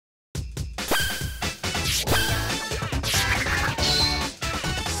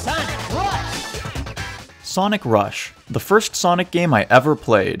Sonic Rush, the first Sonic game I ever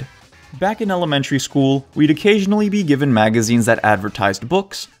played. Back in elementary school, we'd occasionally be given magazines that advertised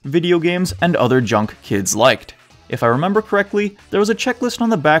books, video games, and other junk kids liked. If I remember correctly, there was a checklist on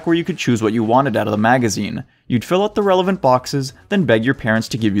the back where you could choose what you wanted out of the magazine. You'd fill out the relevant boxes, then beg your parents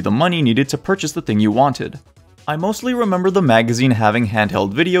to give you the money needed to purchase the thing you wanted. I mostly remember the magazine having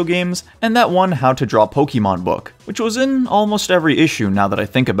handheld video games, and that one How to Draw Pokemon book, which was in almost every issue now that I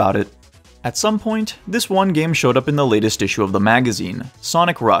think about it. At some point, this one game showed up in the latest issue of the magazine,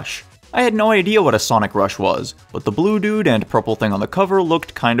 Sonic Rush. I had no idea what a Sonic Rush was, but the blue dude and purple thing on the cover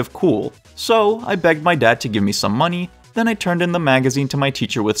looked kind of cool. So I begged my dad to give me some money, then I turned in the magazine to my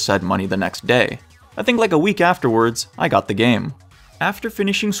teacher with said money the next day. I think like a week afterwards, I got the game. After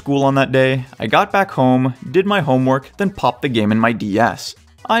finishing school on that day, I got back home, did my homework, then popped the game in my DS.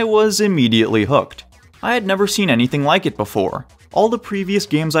 I was immediately hooked. I had never seen anything like it before. All the previous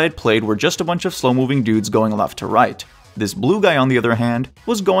games I had played were just a bunch of slow-moving dudes going left to right. This blue guy, on the other hand,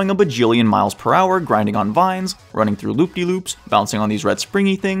 was going a bajillion miles per hour, grinding on vines, running through loop-de-loops, bouncing on these red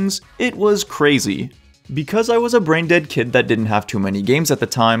springy things. It was crazy. Because I was a brain-dead kid that didn't have too many games at the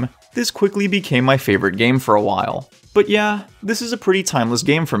time, this quickly became my favorite game for a while. But yeah, this is a pretty timeless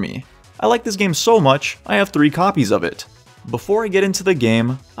game for me. I like this game so much, I have 3 copies of it. Before I get into the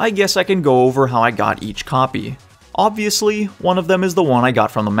game, I guess I can go over how I got each copy. Obviously, one of them is the one I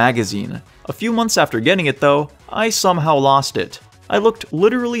got from the magazine. A few months after getting it though, I somehow lost it. I looked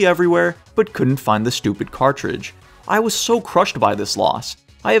literally everywhere, but couldn't find the stupid cartridge. I was so crushed by this loss.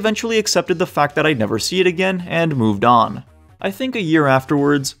 I eventually accepted the fact that I'd never see it again and moved on. I think a year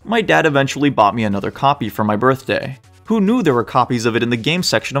afterwards, my dad eventually bought me another copy for my birthday. Who knew there were copies of it in the game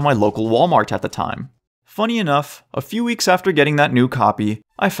section of my local Walmart at the time? Funny enough, a few weeks after getting that new copy,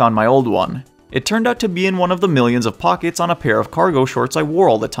 I found my old one. It turned out to be in one of the millions of pockets on a pair of cargo shorts I wore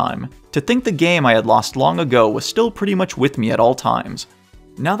all the time. To think the game I had lost long ago was still pretty much with me at all times.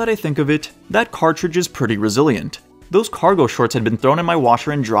 Now that I think of it, that cartridge is pretty resilient. Those cargo shorts had been thrown in my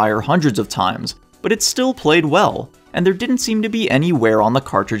washer and dryer hundreds of times, but it still played well, and there didn't seem to be any wear on the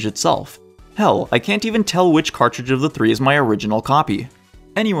cartridge itself. Hell, I can't even tell which cartridge of the 3 is my original copy.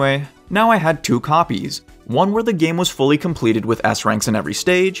 Anyway, now I had 2 copies. One where the game was fully completed with S ranks in every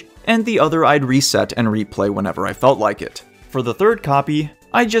stage, and the other I'd reset and replay whenever I felt like it. For the 3rd copy,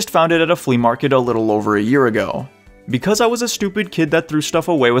 I just found it at a flea market a little over a year ago. Because I was a stupid kid that threw stuff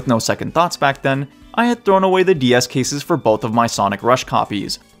away with no second thoughts back then, I had thrown away the DS cases for both of my Sonic Rush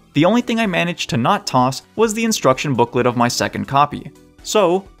copies. The only thing I managed to not toss was the instruction booklet of my 2nd copy.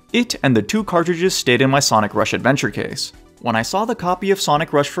 So, it and the 2 cartridges stayed in my Sonic Rush adventure case. When I saw the copy of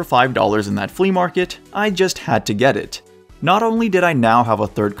Sonic Rush for $5 in that flea market, I just had to get it. Not only did I now have a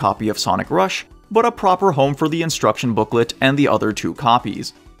 3rd copy of Sonic Rush, but a proper home for the instruction booklet and the other 2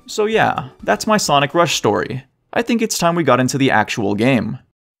 copies. So yeah, that's my Sonic Rush story. I think it's time we got into the actual game.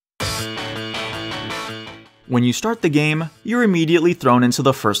 When you start the game, you're immediately thrown into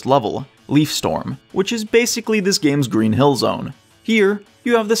the first level, Leaf Storm, which is basically this game's Green Hill Zone. Here,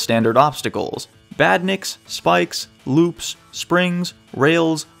 you have the standard obstacles: badniks, spikes, loops, springs,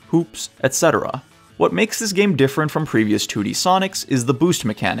 rails, hoops, etc. What makes this game different from previous 2D Sonics is the boost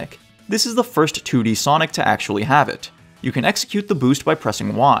mechanic. This is the first 2D Sonic to actually have it. You can execute the boost by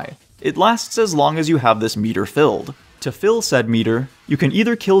pressing Y. It lasts as long as you have this meter filled. To fill said meter, you can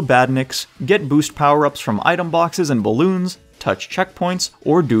either kill badniks, get boost power-ups from item boxes and balloons, touch checkpoints,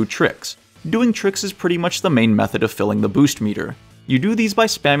 or do tricks. Doing tricks is pretty much the main method of filling the boost meter. You do these by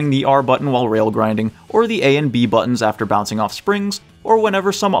spamming the R button while rail grinding, or the A and B buttons after bouncing off springs, or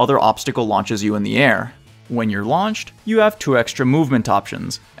whenever some other obstacle launches you in the air. When you're launched, you have 2 extra movement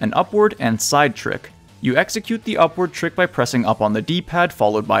options, an upward and side trick. You execute the upward trick by pressing up on the D-pad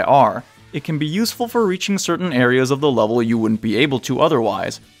followed by R. It can be useful for reaching certain areas of the level you wouldn't be able to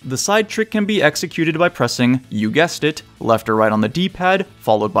otherwise. The side trick can be executed by pressing, you guessed it, left or right on the D-pad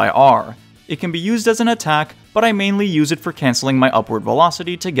followed by R. It can be used as an attack, but I mainly use it for cancelling my upward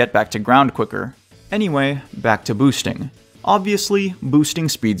velocity to get back to ground quicker. Anyway, back to boosting. Obviously, boosting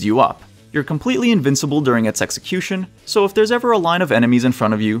speeds you up. You're completely invincible during its execution, so if there's ever a line of enemies in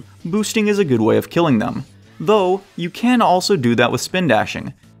front of you, boosting is a good way of killing them. Though, you can also do that with spin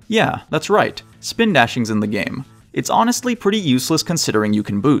dashing. Yeah, that's right, spin dashing's in the game. It's honestly pretty useless considering you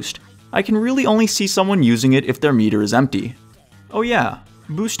can boost. I can really only see someone using it if their meter is empty. Oh yeah,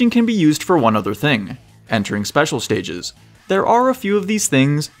 boosting can be used for one other thing: entering special stages. There are a few of these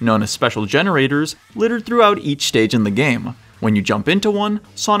things, known as special generators, littered throughout each stage in the game. When you jump into one,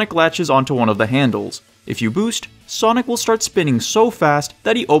 Sonic latches onto one of the handles. If you boost, Sonic will start spinning so fast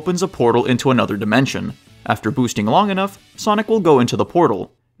that he opens a portal into another dimension. After boosting long enough, Sonic will go into the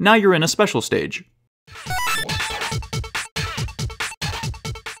portal. Now you're in a special stage.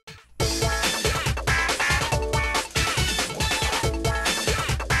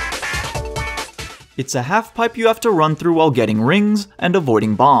 It's a half-pipe you have to run through while getting rings and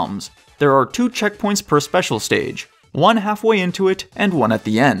avoiding bombs. There are 2 checkpoints per special stage, one halfway into it and one at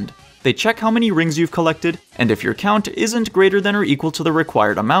the end. They check how many rings you've collected, and if your count isn't greater than or equal to the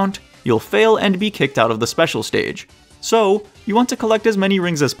required amount, you'll fail and be kicked out of the special stage. So, you want to collect as many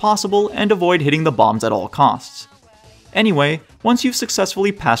rings as possible and avoid hitting the bombs at all costs. Anyway, once you've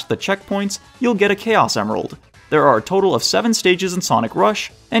successfully passed the checkpoints, you'll get a Chaos Emerald. There are a total of 7 stages in Sonic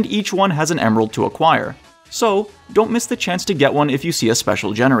Rush, and each one has an emerald to acquire. So, don't miss the chance to get one if you see a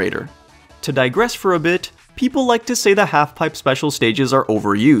special generator. To digress for a bit, people like to say the half-pipe special stages are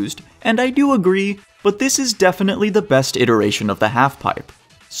overused, and I do agree, but this is definitely the best iteration of the half-pipe.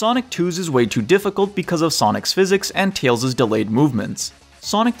 Sonic 2's is way too difficult because of Sonic's physics and Tails' delayed movements.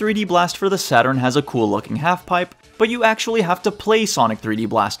 Sonic 3D Blast for the Saturn has a cool looking half-pipe, but you actually have to play Sonic 3D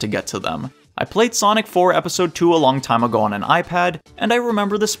Blast to get to them. I played Sonic 4 Episode 2 a long time ago on an iPad, and I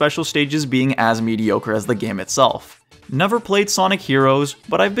remember the special stages being as mediocre as the game itself. Never played Sonic Heroes,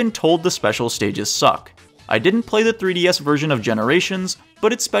 but I've been told the special stages suck. I didn't play the 3DS version of Generations,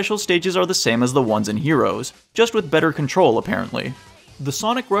 but its special stages are the same as the ones in Heroes, just with better control apparently. The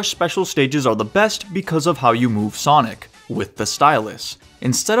Sonic Rush special stages are the best because of how you move Sonic, with the stylus.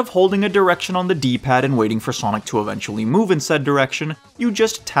 Instead of holding a direction on the D-pad and waiting for Sonic to eventually move in said direction, you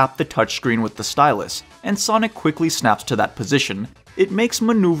just tap the touchscreen with the stylus, and Sonic quickly snaps to that position. It makes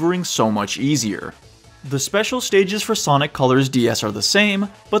maneuvering so much easier. The special stages for Sonic Colors DS are the same,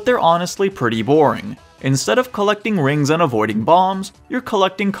 but they're honestly pretty boring. Instead of collecting rings and avoiding bombs, you're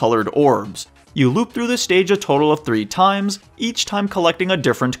collecting colored orbs. You loop through the stage a total of 3 times, each time collecting a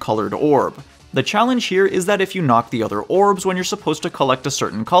different colored orb. The challenge here is that if you knock the other orbs when you're supposed to collect a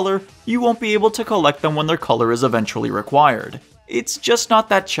certain color, you won't be able to collect them when their color is eventually required. It's just not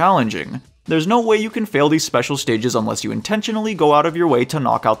that challenging. There's no way you can fail these special stages unless you intentionally go out of your way to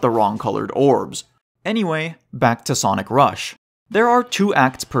knock out the wrong colored orbs. Anyway, back to Sonic Rush. There are 2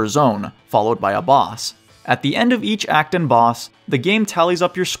 acts per zone, followed by a boss. At the end of each act and boss, the game tallies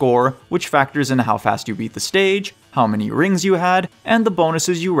up your score, which factors in how fast you beat the stage, how many rings you had, and the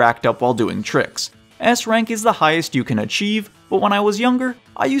bonuses you racked up while doing tricks. S rank is the highest you can achieve, but when I was younger,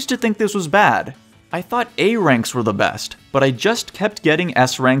 I used to think this was bad. I thought A ranks were the best, but I just kept getting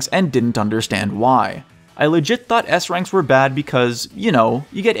S ranks and didn't understand why. I legit thought S ranks were bad because, you know,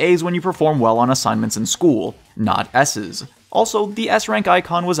 you get A's when you perform well on assignments in school, not S's. Also, the S rank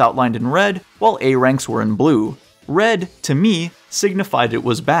icon was outlined in red, while A ranks were in blue. Red, to me, signified it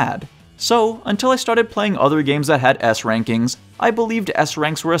was bad. So, until I started playing other games that had S rankings, I believed S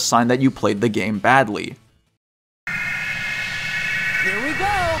ranks were a sign that you played the game badly. Here we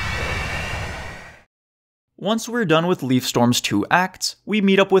go! Once we're done with Leaf Storm's 2 acts, we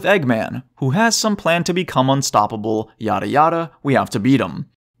meet up with Eggman, who has some plan to become unstoppable, yada yada, we have to beat him.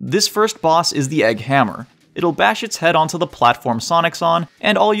 This first boss is the Egg Hammer. It'll bash its head onto the platform Sonic's on,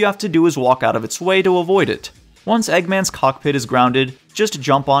 and all you have to do is walk out of its way to avoid it. Once Eggman's cockpit is grounded, just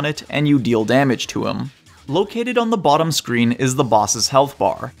jump on it and you deal damage to him. Located on the bottom screen is the boss's health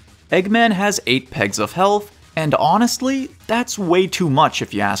bar. Eggman has 8 pegs of health, and honestly, that's way too much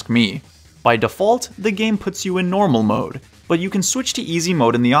if you ask me. By default, the game puts you in normal mode, but you can switch to easy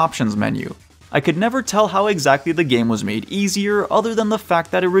mode in the options menu. I could never tell how exactly the game was made easier other than the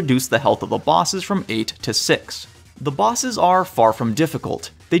fact that it reduced the health of the bosses from 8 to 6. The bosses are far from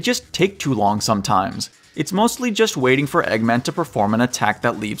difficult, they just take too long sometimes. It's mostly just waiting for Eggman to perform an attack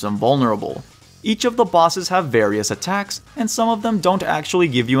that leaves him vulnerable. Each of the bosses have various attacks, and some of them don't actually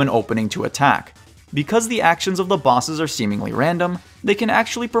give you an opening to attack. Because the actions of the bosses are seemingly random, they can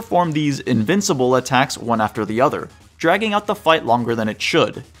actually perform these invincible attacks one after the other, dragging out the fight longer than it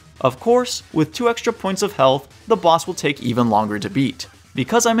should. Of course, with 2 extra points of health, the boss will take even longer to beat.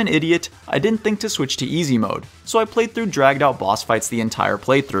 Because I'm an idiot, I didn't think to switch to easy mode, so I played through dragged out boss fights the entire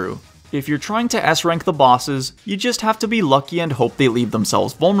playthrough. If you're trying to S-rank the bosses, you just have to be lucky and hope they leave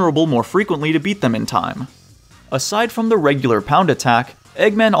themselves vulnerable more frequently to beat them in time. Aside from the regular pound attack,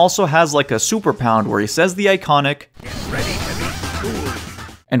 Eggman also has like a super pound where he says the iconic, "Get ready to be cool,"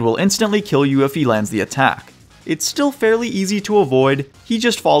 and will instantly kill you if he lands the attack. It's still fairly easy to avoid, he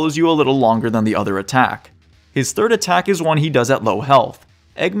just follows you a little longer than the other attack. His third attack is one he does at low health.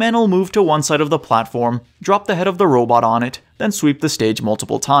 Eggman will move to one side of the platform, drop the head of the robot on it, then sweep the stage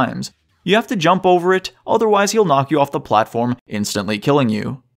multiple times. You have to jump over it, otherwise he'll knock you off the platform, instantly killing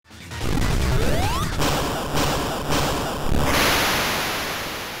you.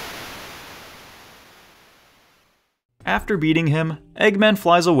 After beating him, Eggman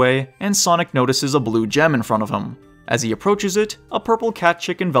flies away, and Sonic notices a blue gem in front of him. As he approaches it, a purple cat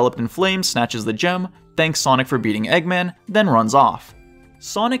chick enveloped in flames snatches the gem, thanks Sonic for beating Eggman, then runs off.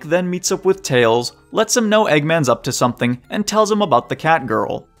 Sonic then meets up with Tails, lets him know Eggman's up to something, and tells him about the cat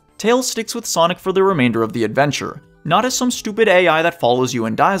girl. Tails sticks with Sonic for the remainder of the adventure, not as some stupid AI that follows you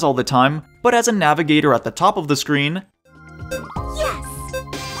and dies all the time, but as a navigator at the top of the screen. Yes!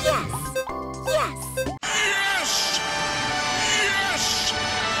 Yes! Yes! Yes! Yes!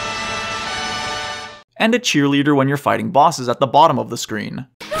 And a cheerleader when you're fighting bosses at the bottom of the screen.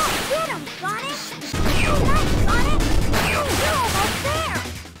 Go get him, Sonic! Nice, Sonic! You're almost there!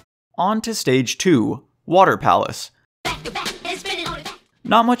 On to stage 2, Water Palace. Back to back and spin it on it back.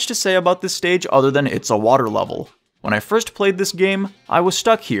 Not much to say about this stage other than it's a water level. When I first played this game, I was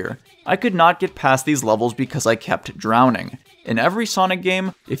stuck here. I could not get past these levels because I kept drowning. In every Sonic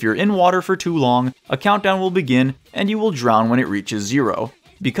game, if you're in water for too long, a countdown will begin and you will drown when it reaches 0.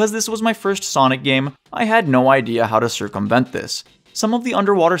 Because this was my first Sonic game, I had no idea how to circumvent this. Some of the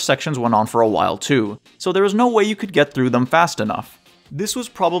underwater sections went on for a while too, so there was no way you could get through them fast enough. This was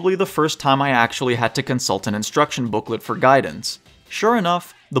probably the first time I actually had to consult an instruction booklet for guidance. Sure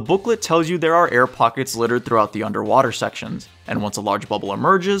enough, the booklet tells you there are air pockets littered throughout the underwater sections, and once a large bubble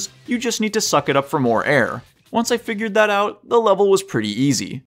emerges, you just need to suck it up for more air. Once I figured that out, the level was pretty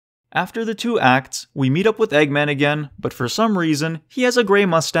easy. After the 2 acts, we meet up with Eggman again, but for some reason, he has a gray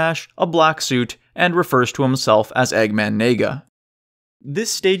mustache, a black suit, and refers to himself as Eggman Nega.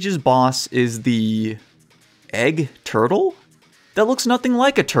 This stage's boss is the Egg Turtle? That looks nothing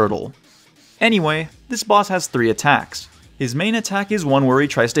like a turtle. Anyway, this boss has 3 attacks. His main attack is one where he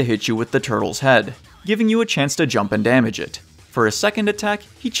tries to hit you with the turtle's head, giving you a chance to jump and damage it. For his second attack,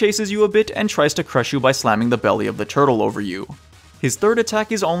 he chases you a bit and tries to crush you by slamming the belly of the turtle over you. His third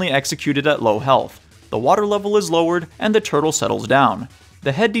attack is only executed at low health. The water level is lowered and the turtle settles down.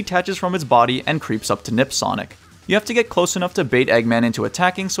 The head detaches from its body and creeps up to nip Sonic. You have to get close enough to bait Eggman into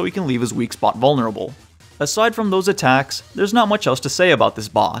attacking so he can leave his weak spot vulnerable. Aside from those attacks, there's not much else to say about this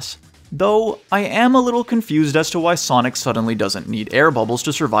boss. Though, I am a little confused as to why Sonic suddenly doesn't need air bubbles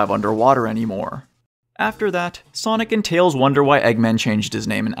to survive underwater anymore. After that, Sonic and Tails wonder why Eggman changed his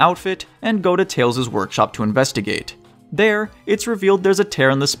name and outfit, and go to Tails' workshop to investigate. There, it's revealed there's a tear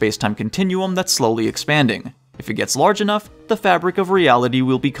in the space-time continuum that's slowly expanding. If it gets large enough, the fabric of reality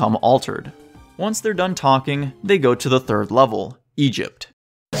will become altered. Once they're done talking, they go to the 3rd level, Egypt.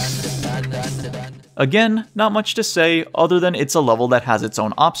 Again, not much to say other than it's a level that has its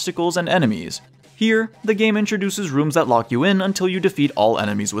own obstacles and enemies. Here, the game introduces rooms that lock you in until you defeat all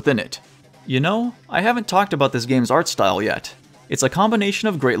enemies within it. You know, I haven't talked about this game's art style yet. It's a combination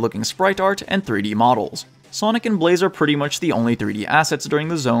of great-looking sprite art and 3D models. Sonic and Blaze are pretty much the only 3D assets during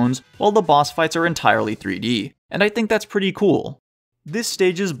the zones, while the boss fights are entirely 3D, and I think that's pretty cool. This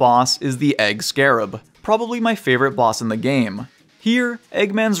stage's boss is the Egg Scarab, probably my favorite boss in the game. Here,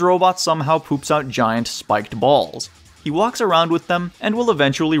 Eggman's robot somehow poops out giant spiked balls. He walks around with them and will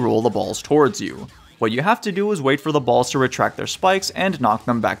eventually roll the balls towards you. What you have to do is wait for the balls to retract their spikes and knock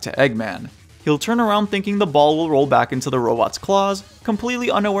them back to Eggman. He'll turn around thinking the ball will roll back into the robot's claws, completely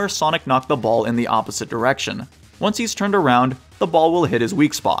unaware Sonic knocked the ball in the opposite direction. Once he's turned around, the ball will hit his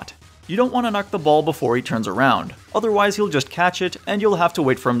weak spot. You don't want to knock the ball before he turns around, otherwise he'll just catch it and you'll have to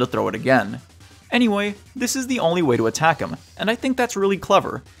wait for him to throw it again. Anyway, this is the only way to attack him, and I think that's really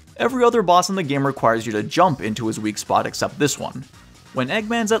clever. Every other boss in the game requires you to jump into his weak spot except this one. When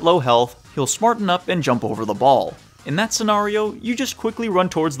Eggman's at low health, he'll smarten up and jump over the ball. In that scenario, you just quickly run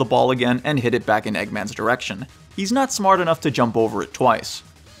towards the ball again and hit it back in Eggman's direction. He's not smart enough to jump over it twice.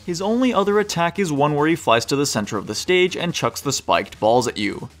 His only other attack is one where he flies to the center of the stage and chucks the spiked balls at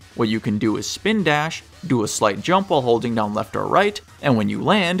you. What you can do is spin dash, do a slight jump while holding down left or right, and when you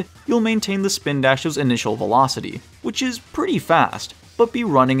land, you'll maintain the spin dash's initial velocity, which is pretty fast, but be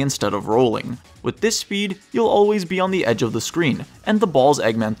running instead of rolling. With this speed, you'll always be on the edge of the screen, and the balls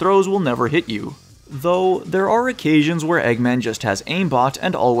Eggman throws will never hit you. Though, there are occasions where Eggman just has aimbot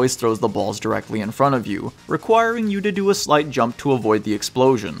and always throws the balls directly in front of you, requiring you to do a slight jump to avoid the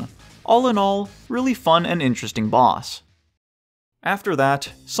explosion. All in all, really fun and interesting boss. After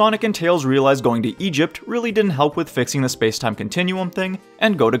that, Sonic and Tails realize going to Egypt really didn't help with fixing the space-time continuum thing,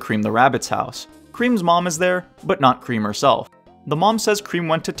 and go to Cream the Rabbit's house. Cream's mom is there, but not Cream herself. The mom says Cream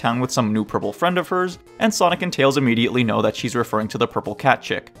went to town with some new purple friend of hers, and Sonic and Tails immediately know that she's referring to the purple cat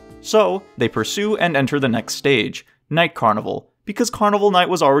chick. So, they pursue and enter the next stage, Night Carnival, because Carnival Night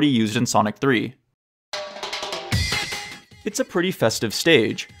was already used in Sonic 3. It's a pretty festive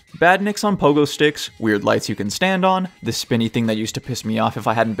stage. Badniks on pogo sticks, weird lights you can stand on, the spinny thing that used to piss me off if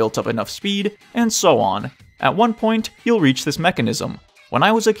I hadn't built up enough speed, and so on. At one point, you'll reach this mechanism. When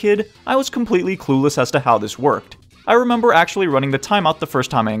I was a kid, I was completely clueless as to how this worked. I remember actually running the timeout the first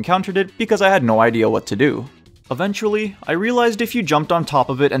time I encountered it because I had no idea what to do. Eventually, I realized if you jumped on top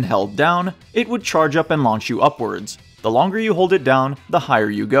of it and held down, it would charge up and launch you upwards. The longer you hold it down, the higher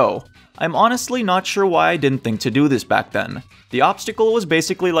you go. I'm honestly not sure why I didn't think to do this back then. The obstacle was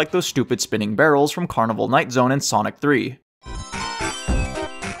basically like those stupid spinning barrels from Carnival Night Zone and Sonic 3.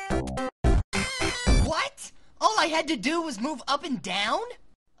 What? All I had to do was move up and down?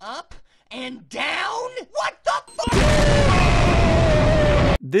 Up and down? What the fuck?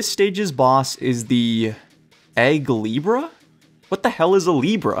 This stage's boss is the Egg Libra? What the hell is a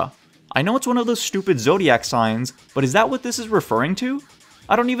Libra? I know it's one of those stupid zodiac signs, but is that what this is referring to?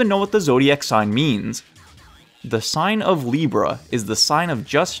 I don't even know what the zodiac sign means. The sign of Libra is the sign of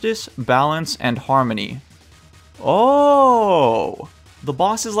justice, balance, and harmony. Oh! The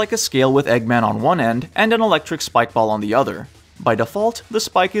boss is like a scale with Eggman on one end and an electric spike ball on the other. By default, the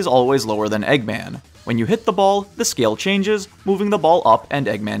spike is always lower than Eggman. When you hit the ball, the scale changes, moving the ball up and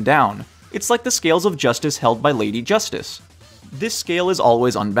Eggman down. It's like the scales of justice held by Lady Justice. This scale is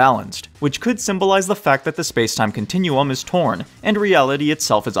always unbalanced, which could symbolize the fact that the space-time continuum is torn, and reality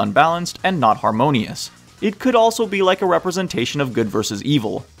itself is unbalanced and not harmonious. It could also be like a representation of good versus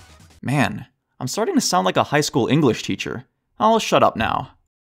evil. Man, I'm starting to sound like a high school English teacher. I'll shut up now.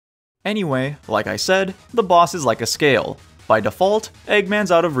 Anyway, like I said, the boss is like a scale. By default,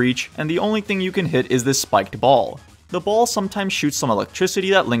 Eggman's out of reach, and the only thing you can hit is this spiked ball. The ball sometimes shoots some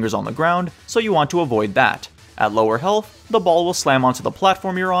electricity that lingers on the ground, so you want to avoid that. At lower health, the ball will slam onto the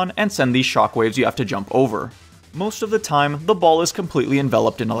platform you're on and send these shockwaves you have to jump over. Most of the time, the ball is completely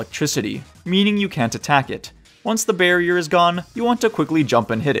enveloped in electricity, meaning you can't attack it. Once the barrier is gone, you want to quickly jump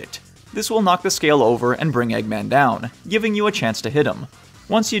and hit it. This will knock the scale over and bring Eggman down, giving you a chance to hit him.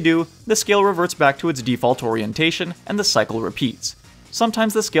 Once you do, the scale reverts back to its default orientation and the cycle repeats.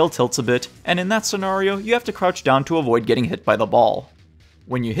 Sometimes the scale tilts a bit, and in that scenario, you have to crouch down to avoid getting hit by the ball.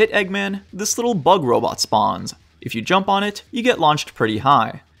 When you hit Eggman, this little bug robot spawns. If you jump on it, you get launched pretty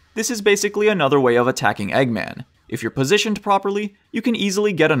high. This is basically another way of attacking Eggman. If you're positioned properly, you can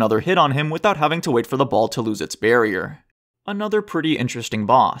easily get another hit on him without having to wait for the ball to lose its barrier. Another pretty interesting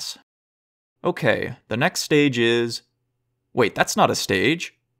boss. Okay, the next stage is... Wait, that's not a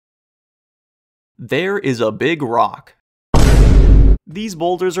stage. There is a big rock. These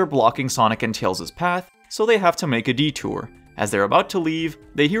boulders are blocking Sonic and Tails' path, so they have to make a detour. As they're about to leave,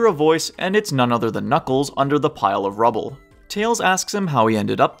 they hear a voice, and it's none other than Knuckles under the pile of rubble. Tails asks him how he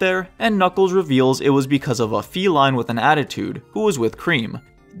ended up there, and Knuckles reveals it was because of a feline with an attitude, who was with Cream.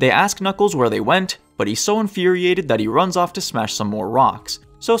 They ask Knuckles where they went, but he's so infuriated that he runs off to smash some more rocks,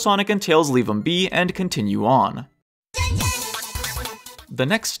 so Sonic and Tails leave him be and continue on. The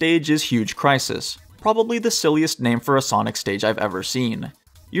next stage is Huge Crisis, probably the silliest name for a Sonic stage I've ever seen.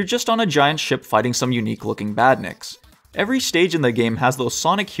 You're just on a giant ship fighting some unique looking badniks. Every stage in the game has those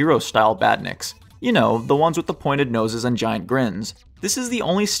Sonic Hero style badniks. You know, the ones with the pointed noses and giant grins. This is the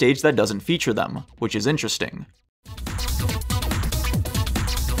only stage that doesn't feature them, which is interesting.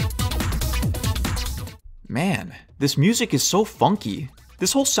 Man, this music is so funky.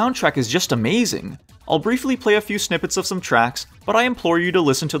 This whole soundtrack is just amazing. I'll briefly play a few snippets of some tracks, but I implore you to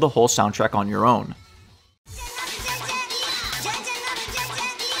listen to the whole soundtrack on your own.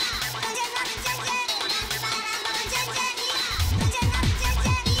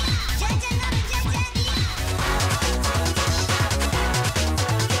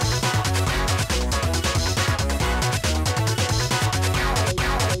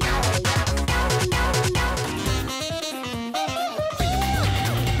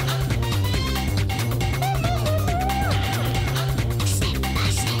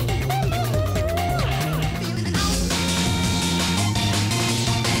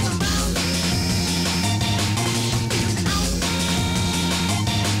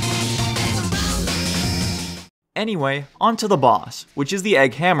 Anyway, on to the boss, which is the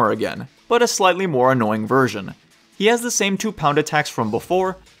Egg Hammer again, but a slightly more annoying version. He has the same 2-pound attacks from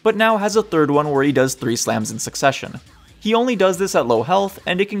before, but now has a third one where he does 3 slams in succession. He only does this at low health,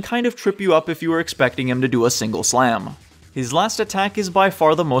 and it can kind of trip you up if you were expecting him to do a single slam. His last attack is by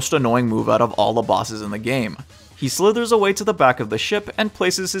far the most annoying move out of all the bosses in the game. He slithers away to the back of the ship and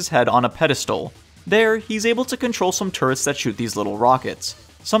places his head on a pedestal. There, he's able to control some turrets that shoot these little rockets.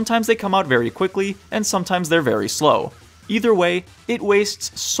 Sometimes they come out very quickly, and sometimes they're very slow. Either way, it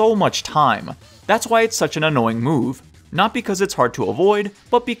wastes so much time. That's why it's such an annoying move. Not because it's hard to avoid,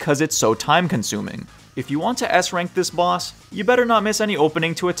 but because it's so time consuming. If you want to S-rank this boss, you better not miss any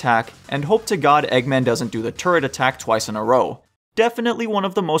opening to attack, and hope to God Eggman doesn't do the turret attack twice in a row. Definitely one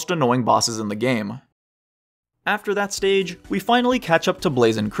of the most annoying bosses in the game. After that stage, we finally catch up to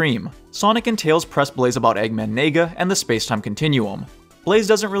Blaze and Cream. Sonic and Tails press Blaze about Eggman Nega and the space-time continuum. Blaze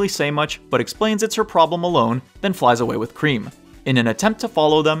doesn't really say much, but explains it's her problem alone, then flies away with Cream. In an attempt to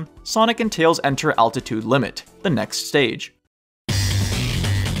follow them, Sonic and Tails enter Altitude Limit, the next stage.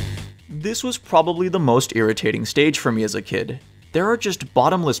 This was probably the most irritating stage for me as a kid. There are just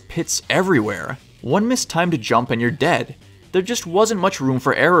bottomless pits everywhere. One mistimed jump and you're dead. There just wasn't much room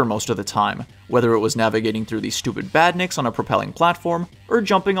for error most of the time, whether it was navigating through these stupid badniks on a propelling platform, or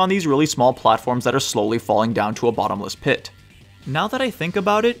jumping on these really small platforms that are slowly falling down to a bottomless pit. Now that I think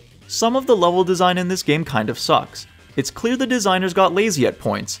about it, some of the level design in this game kind of sucks. It's clear the designers got lazy at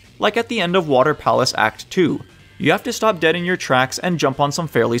points, like at the end of Water Palace Act 2. You have to stop dead in your tracks and jump on some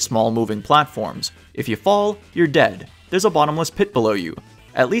fairly small moving platforms. If you fall, you're dead. There's a bottomless pit below you.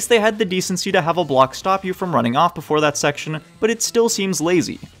 At least they had the decency to have a block stop you from running off before that section, but it still seems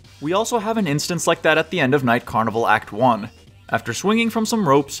lazy. We also have an instance like that at the end of Night Carnival Act 1. After swinging from some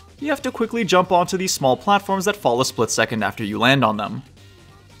ropes, you have to quickly jump onto these small platforms that fall a split second after you land on them.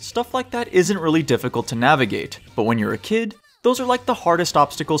 Stuff like that isn't really difficult to navigate, but when you're a kid, those are like the hardest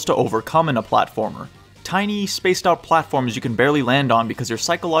obstacles to overcome in a platformer. Tiny, spaced out platforms you can barely land on because you're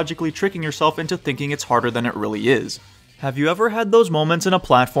psychologically tricking yourself into thinking it's harder than it really is. Have you ever had those moments in a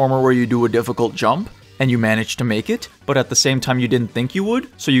platformer where you do a difficult jump, and you manage to make it, but at the same time you didn't think you would,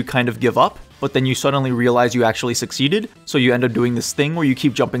 so you kind of give up, but then you suddenly realize you actually succeeded, so you end up doing this thing where you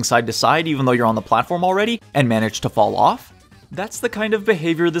keep jumping side to side even though you're on the platform already, and manage to fall off? That's the kind of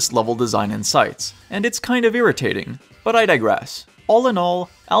behavior this level design incites, and it's kind of irritating, but I digress. All in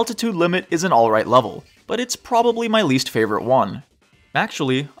all, Altitude Limit is an alright level, but it's probably my least favorite one.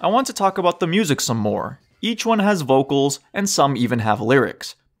 Actually, I want to talk about the music some more. Each one has vocals, and some even have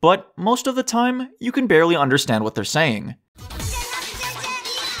lyrics, but most of the time, you can barely understand what they're saying.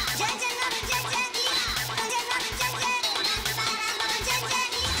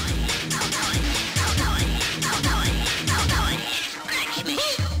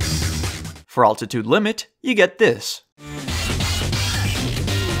 For Altitude Limit, you get this.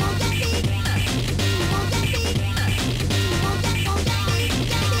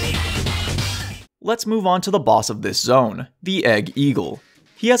 Let's move on to the boss of this zone, the Egg Eagle.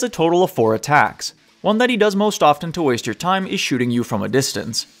 He has a total of 4 attacks. One that he does most often to waste your time is shooting you from a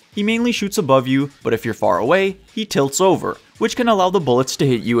distance. He mainly shoots above you, but if you're far away, he tilts over, which can allow the bullets to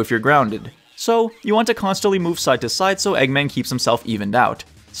hit you if you're grounded. So, you want to constantly move side to side so Eggman keeps himself evened out.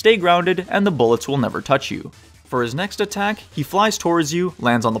 Stay grounded, and the bullets will never touch you. For his next attack, he flies towards you,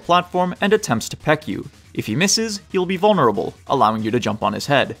 lands on the platform, and attempts to peck you. If he misses, he'll be vulnerable, allowing you to jump on his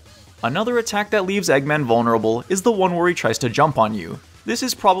head. Another attack that leaves Eggman vulnerable is the one where he tries to jump on you. This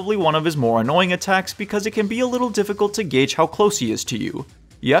is probably one of his more annoying attacks because it can be a little difficult to gauge how close he is to you.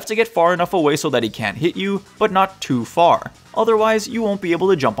 You have to get far enough away so that he can't hit you, but not too far, otherwise you won't be able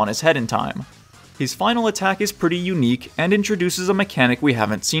to jump on his head in time. His final attack is pretty unique and introduces a mechanic we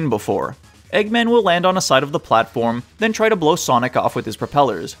haven't seen before. Eggman will land on a side of the platform, then try to blow Sonic off with his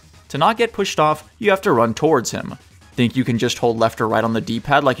propellers. To not get pushed off, you have to run towards him. Think you can just hold left or right on the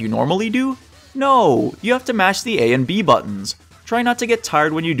D-pad like you normally do? No, you have to mash the A and B buttons. Try not to get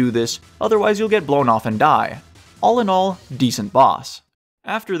tired when you do this, otherwise you'll get blown off and die. All in all, decent boss.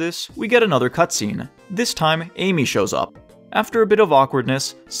 After this, we get another cutscene. This time, Amy shows up. After a bit of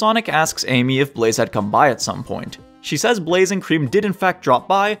awkwardness, Sonic asks Amy if Blaze had come by at some point. She says Blaze and Cream did in fact drop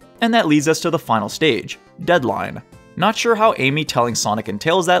by, and that leads us to the final stage, Deadline. Not sure how Amy telling Sonic and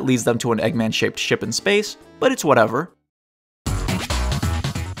Tails that leads them to an Eggman-shaped ship in space, but it's whatever.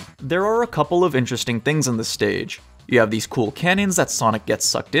 There are a couple of interesting things in this stage. You have these cool cannons that Sonic gets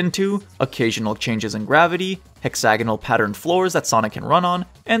sucked into, occasional changes in gravity, hexagonal patterned floors that Sonic can run on,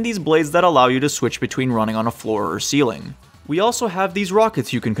 and these blades that allow you to switch between running on a floor or ceiling. We also have these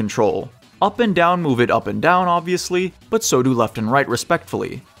rockets you can control. Up and down move it up and down, obviously, but so do left and right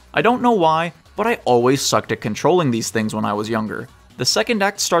respectfully. I don't know why, but I always sucked at controlling these things when I was younger. The second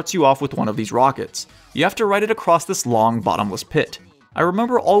act starts you off with one of these rockets. You have to ride it across this long, bottomless pit. I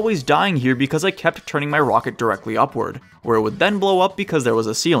remember always dying here because I kept turning my rocket directly upward, where it would then blow up because there was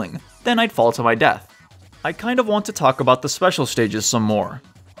a ceiling. Then I'd fall to my death. I kind of want to talk about the special stages some more.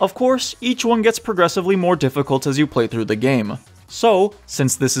 Of course, each one gets progressively more difficult as you play through the game. So,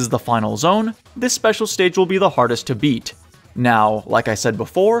 since this is the final zone, this special stage will be the hardest to beat. Now, like I said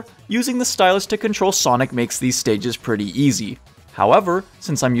before, using the stylus to control Sonic makes these stages pretty easy. However,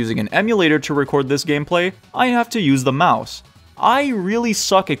 since I'm using an emulator to record this gameplay, I have to use the mouse. I really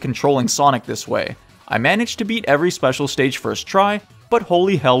suck at controlling Sonic this way. I managed to beat every special stage first try, but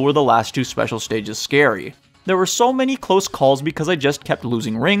holy hell were the last 2 special stages scary. There were so many close calls because I just kept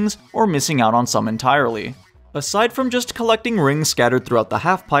losing rings or missing out on some entirely. Aside from just collecting rings scattered throughout the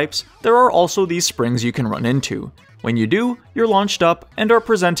half-pipes, there are also these springs you can run into. When you do, you're launched up and are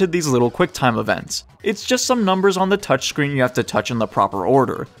presented these little QuickTime events. It's just some numbers on the touchscreen you have to touch in the proper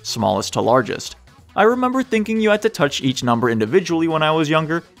order, smallest to largest. I remember thinking you had to touch each number individually when I was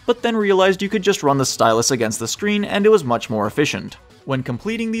younger, but then realized you could just run the stylus against the screen and it was much more efficient. When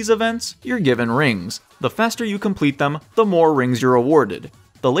completing these events, you're given rings. The faster you complete them, the more rings you're awarded.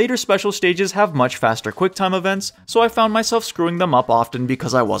 The later special stages have much faster QuickTime events, so I found myself screwing them up often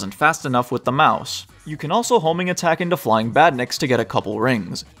because I wasn't fast enough with the mouse. You can also homing attack into flying badniks to get a couple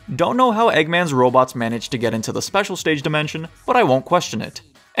rings. Don't know how Eggman's robots managed to get into the special stage dimension, but I won't question it.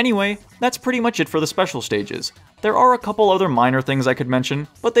 Anyway, that's pretty much it for the special stages. There are a couple other minor things I could mention,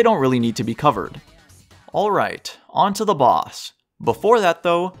 but they don't really need to be covered. Alright, on to the boss. Before that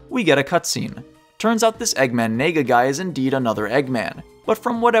though, we get a cutscene. Turns out this Eggman Nega guy is indeed another Eggman, but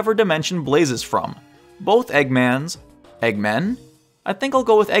from whatever dimension Blaze is from. Both Eggmans... Eggmen? I think I'll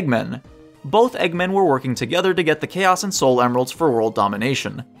go with Eggmen. Both Eggmen were working together to get the Chaos and Soul Emeralds for world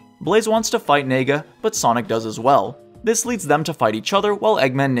domination. Blaze wants to fight Nega, but Sonic does as well. This leads them to fight each other while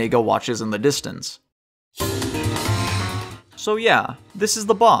Eggman Nega watches in the distance. So yeah, this is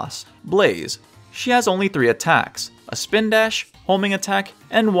the boss, Blaze. She has only 3 attacks, a spin dash, homing attack,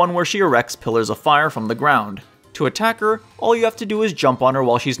 and one where she erects pillars of fire from the ground. To attack her, all you have to do is jump on her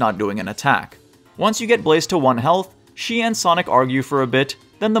while she's not doing an attack. Once you get Blaze to 1 health, she and Sonic argue for a bit,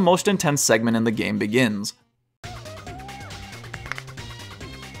 then the most intense segment in the game begins.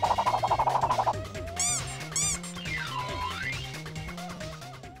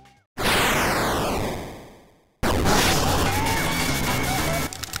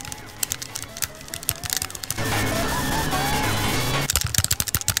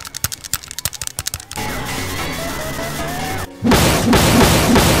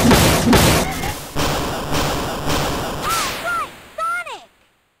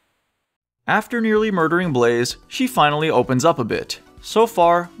 After nearly murdering Blaze, she finally opens up a bit. So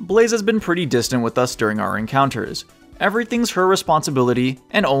far, Blaze has been pretty distant with us during our encounters. Everything's her responsibility,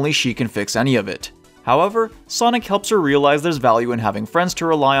 and only she can fix any of it. However, Sonic helps her realize there's value in having friends to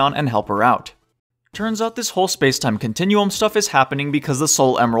rely on and help her out. Turns out this whole space-time continuum stuff is happening because the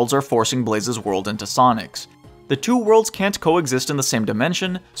Soul Emeralds are forcing Blaze's world into Sonic's. The 2 worlds can't coexist in the same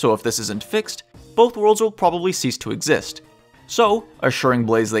dimension, so if this isn't fixed, both worlds will probably cease to exist. So, assuring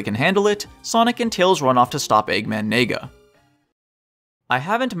Blaze they can handle it, Sonic and Tails run off to stop Eggman Nega. I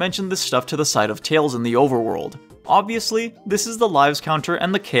haven't mentioned this stuff to the side of Tails in the overworld. Obviously, this is the lives counter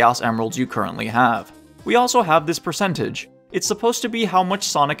and the Chaos Emeralds you currently have. We also have this percentage. It's supposed to be how much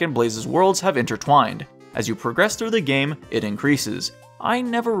Sonic and Blaze's worlds have intertwined. As you progress through the game, it increases. I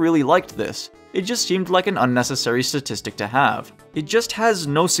never really liked this. It just seemed like an unnecessary statistic to have. It just has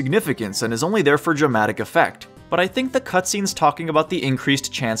no significance and is only there for dramatic effect. But I think the cutscenes talking about the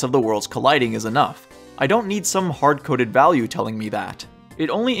increased chance of the worlds colliding is enough. I don't need some hard-coded value telling me that. It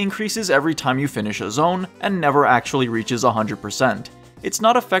only increases every time you finish a zone, and never actually reaches 100%. It's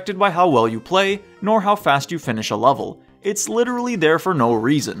not affected by how well you play, nor how fast you finish a level. It's literally there for no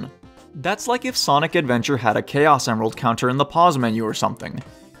reason. That's like if Sonic Adventure had a Chaos Emerald counter in the pause menu or something.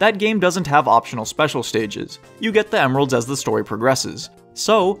 That game doesn't have optional special stages. You get the emeralds as the story progresses.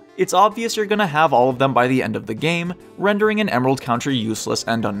 So, it's obvious you're gonna have all of them by the end of the game, rendering an emerald counter useless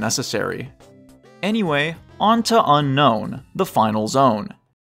and unnecessary. Anyway, on to Unknown, the final zone.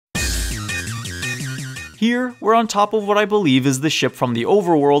 Here, we're on top of what I believe is the ship from the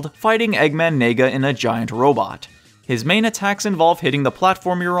overworld fighting Eggman Nega in a giant robot. His main attacks involve hitting the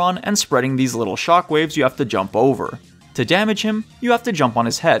platform you're on and spreading these little shockwaves you have to jump over. To damage him, you have to jump on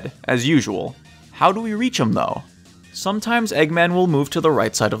his head, as usual. How do we reach him though? Sometimes Eggman will move to the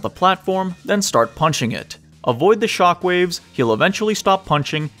right side of the platform, then start punching it. Avoid the shockwaves, he'll eventually stop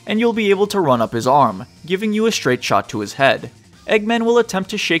punching, and you'll be able to run up his arm, giving you a straight shot to his head. Eggman will attempt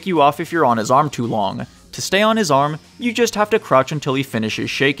to shake you off if you're on his arm too long. To stay on his arm, you just have to crouch until he finishes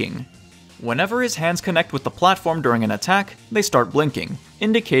shaking. Whenever his hands connect with the platform during an attack, they start blinking,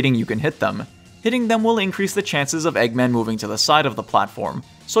 indicating you can hit them. Hitting them will increase the chances of Eggman moving to the side of the platform,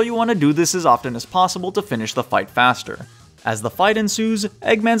 so you want to do this as often as possible to finish the fight faster. As the fight ensues,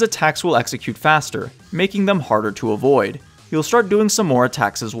 Eggman's attacks will execute faster, making them harder to avoid. He'll start doing some more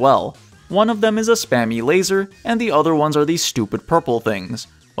attacks as well. One of them is a spammy laser, and the other ones are these stupid purple things.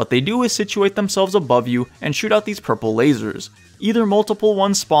 What they do is situate themselves above you and shoot out these purple lasers. Either multiple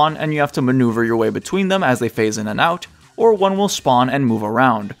ones spawn and you have to maneuver your way between them as they phase in and out, or one will spawn and move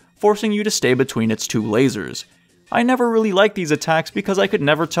around, forcing you to stay between its 2 lasers. I never really liked these attacks because I could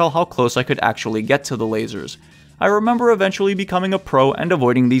never tell how close I could actually get to the lasers. I remember eventually becoming a pro and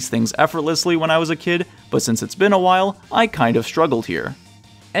avoiding these things effortlessly when I was a kid, but since it's been a while, I kind of struggled here.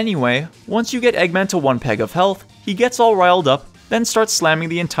 Anyway, once you get Eggman to 1 peg of health, he gets all riled up, then starts slamming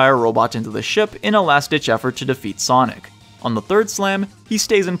the entire robot into the ship in a last-ditch effort to defeat Sonic. On the 3rd slam, he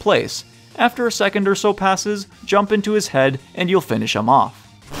stays in place. After a second or so passes, jump into his head and you'll finish him off.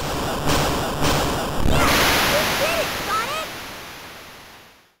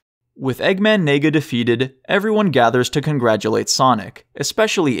 With Eggman Nega defeated, everyone gathers to congratulate Sonic,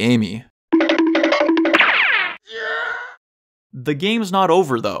 especially Amy. The game's not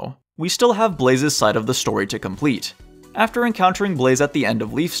over though. We still have Blaze's side of the story to complete. After encountering Blaze at the end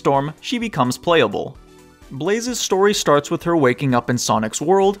of Leaf Storm, she becomes playable. Blaze's story starts with her waking up in Sonic's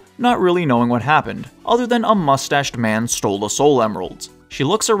world, not really knowing what happened, other than a mustached man stole the Soul Emeralds. She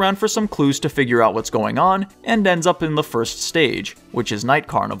looks around for some clues to figure out what's going on, and ends up in the first stage, which is Night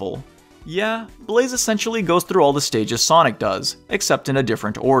Carnival. Yeah, Blaze essentially goes through all the stages Sonic does, except in a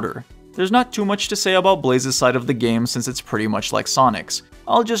different order. There's not too much to say about Blaze's side of the game since it's pretty much like Sonic's.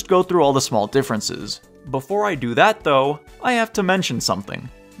 I'll just go through all the small differences. Before I do that though, I have to mention something.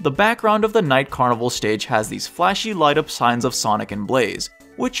 The background of the Night Carnival stage has these flashy light-up signs of Sonic and Blaze,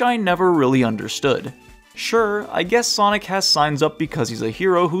 which I never really understood. Sure, I guess Sonic has signs up because he's a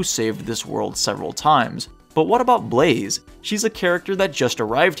hero who saved this world several times, but what about Blaze? She's a character that just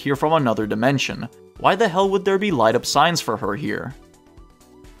arrived here from another dimension. Why the hell would there be light-up signs for her here?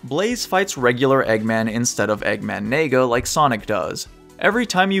 Blaze fights regular Eggman instead of Eggman Nega like Sonic does. Every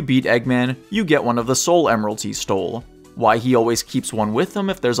time you beat Eggman, you get one of the Soul Emeralds he stole. Why he always keeps one with him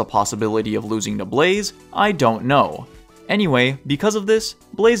if there's a possibility of losing to Blaze, I don't know. Anyway, because of this,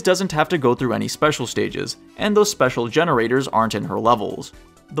 Blaze doesn't have to go through any special stages, and those special generators aren't in her levels.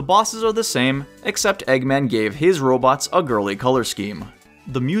 The bosses are the same, except Eggman gave his robots a girly color scheme.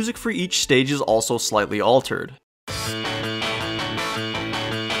 The music for each stage is also slightly altered.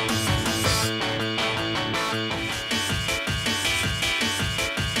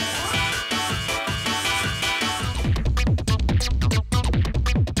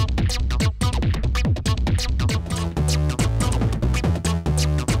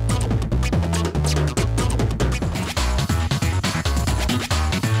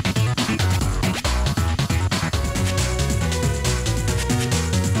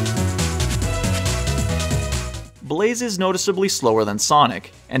 Blaze is noticeably slower than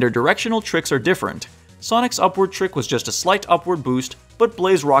Sonic, and her directional tricks are different. Sonic's upward trick was just a slight upward boost, but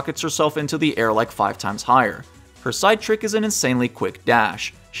Blaze rockets herself into the air like 5 times higher. Her side trick is an insanely quick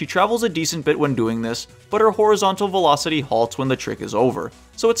dash. She travels a decent bit when doing this, but her horizontal velocity halts when the trick is over,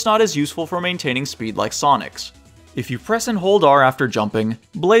 so it's not as useful for maintaining speed like Sonic's. If you press and hold R after jumping,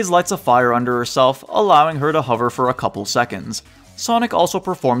 Blaze lights a fire under herself, allowing her to hover for a couple seconds. Sonic also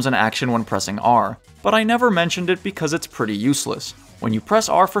performs an action when pressing R, but I never mentioned it because it's pretty useless. When you press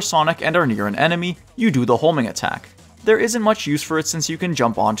R for Sonic and are near an enemy, you do the homing attack. There isn't much use for it since you can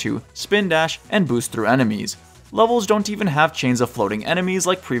jump onto, spin dash, and boost through enemies. Levels don't even have chains of floating enemies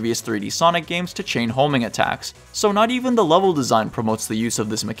like previous 3D Sonic games to chain homing attacks, so not even the level design promotes the use of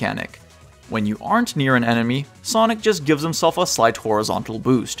this mechanic. When you aren't near an enemy, Sonic just gives himself a slight horizontal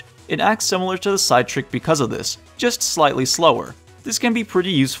boost. It acts similar to the side trick because of this, just slightly slower. This can be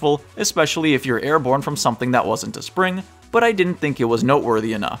pretty useful, especially if you're airborne from something that wasn't a spring, but I didn't think it was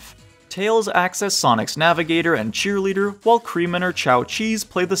noteworthy enough. Tails acts as Sonic's navigator and cheerleader, while Cream and her Chow Cheese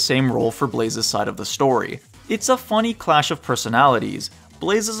play the same role for Blaze's side of the story. It's a funny clash of personalities.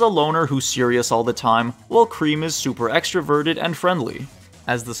 Blaze is a loner who's serious all the time, while Cream is super extroverted and friendly.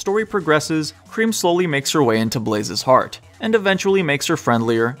 As the story progresses, Cream slowly makes her way into Blaze's heart, and eventually makes her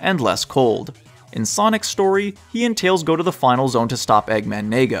friendlier and less cold. In Sonic's story, he and Tails go to the final zone to stop Eggman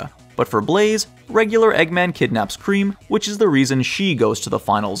Nega, but for Blaze, regular Eggman kidnaps Cream, which is the reason she goes to the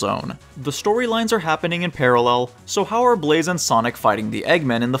final zone. The storylines are happening in parallel, so how are Blaze and Sonic fighting the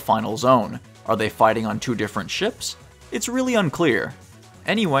Eggmen in the final zone? Are they fighting on 2 different ships? It's really unclear.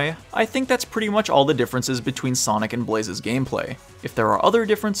 Anyway, I think that's pretty much all the differences between Sonic and Blaze's gameplay. If there are other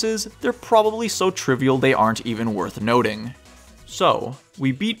differences, they're probably so trivial they aren't even worth noting. So,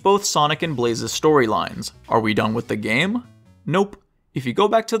 we beat both Sonic and Blaze's storylines. Are we done with the game? Nope. If you go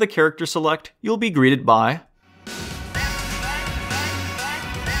back to the character select, you'll be greeted by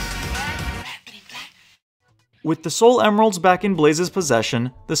with the Soul Emeralds back in Blaze's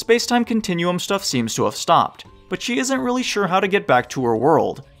possession, the space-time continuum stuff seems to have stopped, but she isn't really sure how to get back to her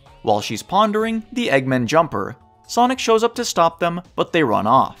world. While she's pondering, the Eggmen jump her. Sonic shows up to stop them, but they run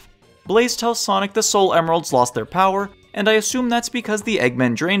off. Blaze tells Sonic the Soul Emeralds lost their power, and I assume that's because the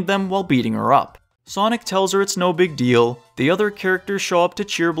Eggmen drained them while beating her up. Sonic tells her it's no big deal, the other characters show up to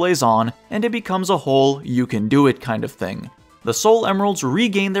cheer Blaze on, and it becomes a whole you can do it kind of thing. The Soul Emeralds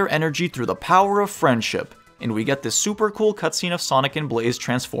regain their energy through the power of friendship. and we get this super cool cutscene of Sonic and Blaze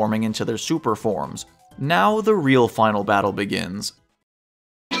transforming into their super forms. Now the real final battle begins.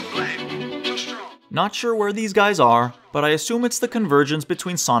 Not sure where these guys are, but I assume it's the convergence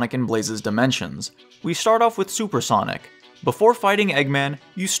between Sonic and Blaze's dimensions. We start off with Super Sonic. Before fighting Eggman,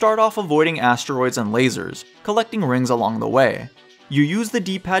 you start off avoiding asteroids and lasers, collecting rings along the way. You use the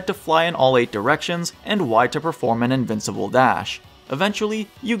D-pad to fly in all 8 directions, and Y to perform an invincible dash. Eventually,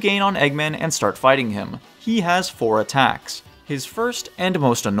 you gain on Eggman and start fighting him. He has 4 attacks. His first and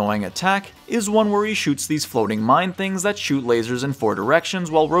most annoying attack is one where he shoots these floating mine things that shoot lasers in 4 directions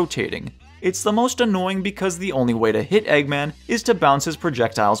while rotating. It's the most annoying because the only way to hit Eggman is to bounce his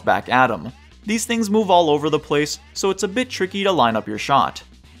projectiles back at him. These things move all over the place, so it's a bit tricky to line up your shot.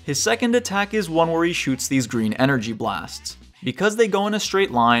 His second attack is one where he shoots these green energy blasts. Because they go in a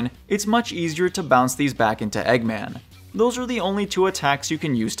straight line, it's much easier to bounce these back into Eggman. Those are the only 2 attacks you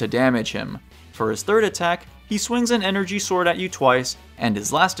can use to damage him. For his third attack, he swings an energy sword at you twice, and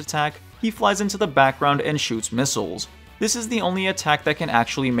his last attack, he flies into the background and shoots missiles. This is the only attack that can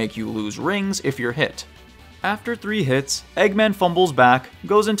actually make you lose rings if you're hit. After 3 hits, Eggman fumbles back,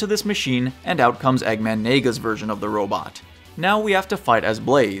 goes into this machine, and out comes Eggman Nega's version of the robot. Now we have to fight as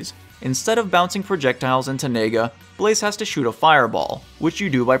Blaze. Instead of bouncing projectiles into Nega, Blaze has to shoot a fireball, which you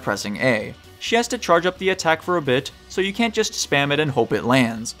do by pressing A. She has to charge up the attack for a bit, so you can't just spam it and hope it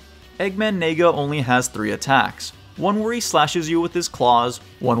lands. Eggman Nega only has 3 attacks. One where he slashes you with his claws,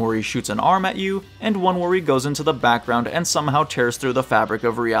 one where he shoots an arm at you, and one where he goes into the background and somehow tears through the fabric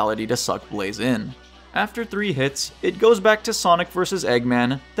of reality to suck Blaze in. After 3 hits, it goes back to Sonic vs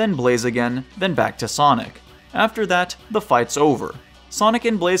Eggman, then Blaze again, then back to Sonic. After that, the fight's over. Sonic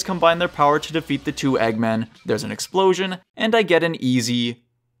and Blaze combine their power to defeat the 2 Eggmen, there's an explosion, and I get an easy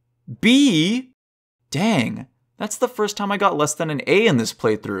B? Dang, that's the first time I got less than an A in this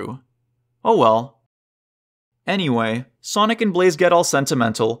playthrough. Oh well. Anyway, Sonic and Blaze get all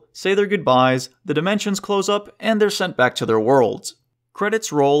sentimental, say their goodbyes, the dimensions close up, and they're sent back to their worlds.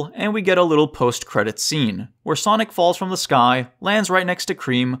 Credits roll, and we get a little post-credits scene, where Sonic falls from the sky, lands right next to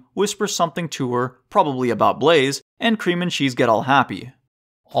Cream, whispers something to her, probably about Blaze, and Cream and Cheese get all happy.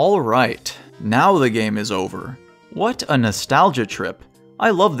 Alright, now the game is over. What a nostalgia trip.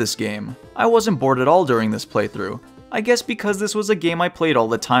 I love this game. I wasn't bored at all during this playthrough. I guess because this was a game I played all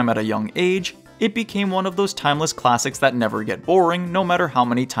the time at a young age, it became one of those timeless classics that never get boring no matter how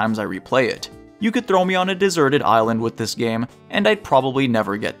many times I replay it. You could throw me on a deserted island with this game, and I'd probably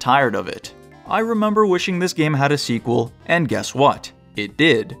never get tired of it. I remember wishing this game had a sequel, and guess what? It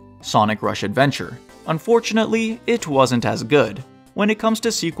did. Sonic Rush Adventure. Unfortunately, it wasn't as good. When it comes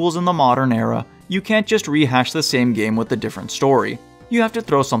to sequels in the modern era, you can't just rehash the same game with a different story. You have to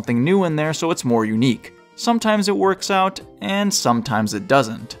throw something new in there so it's more unique. Sometimes it works out, and sometimes it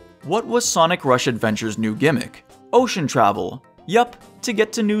doesn't. What was Sonic Rush Adventure's new gimmick? Ocean travel. Yup, to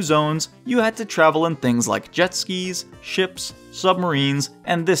get to new zones, you had to travel in things like jet skis, ships, submarines,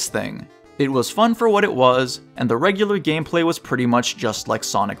 and this thing. It was fun for what it was, and the regular gameplay was pretty much just like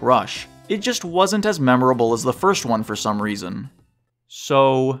Sonic Rush. It just wasn't as memorable as the first one for some reason.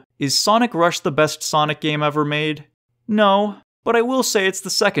 So, is Sonic Rush the best Sonic game ever made? No, but I will say it's the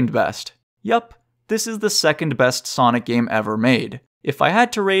second best. Yup, this is the second best Sonic game ever made. If I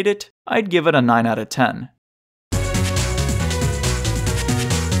had to rate it, I'd give it a 9 out of 10.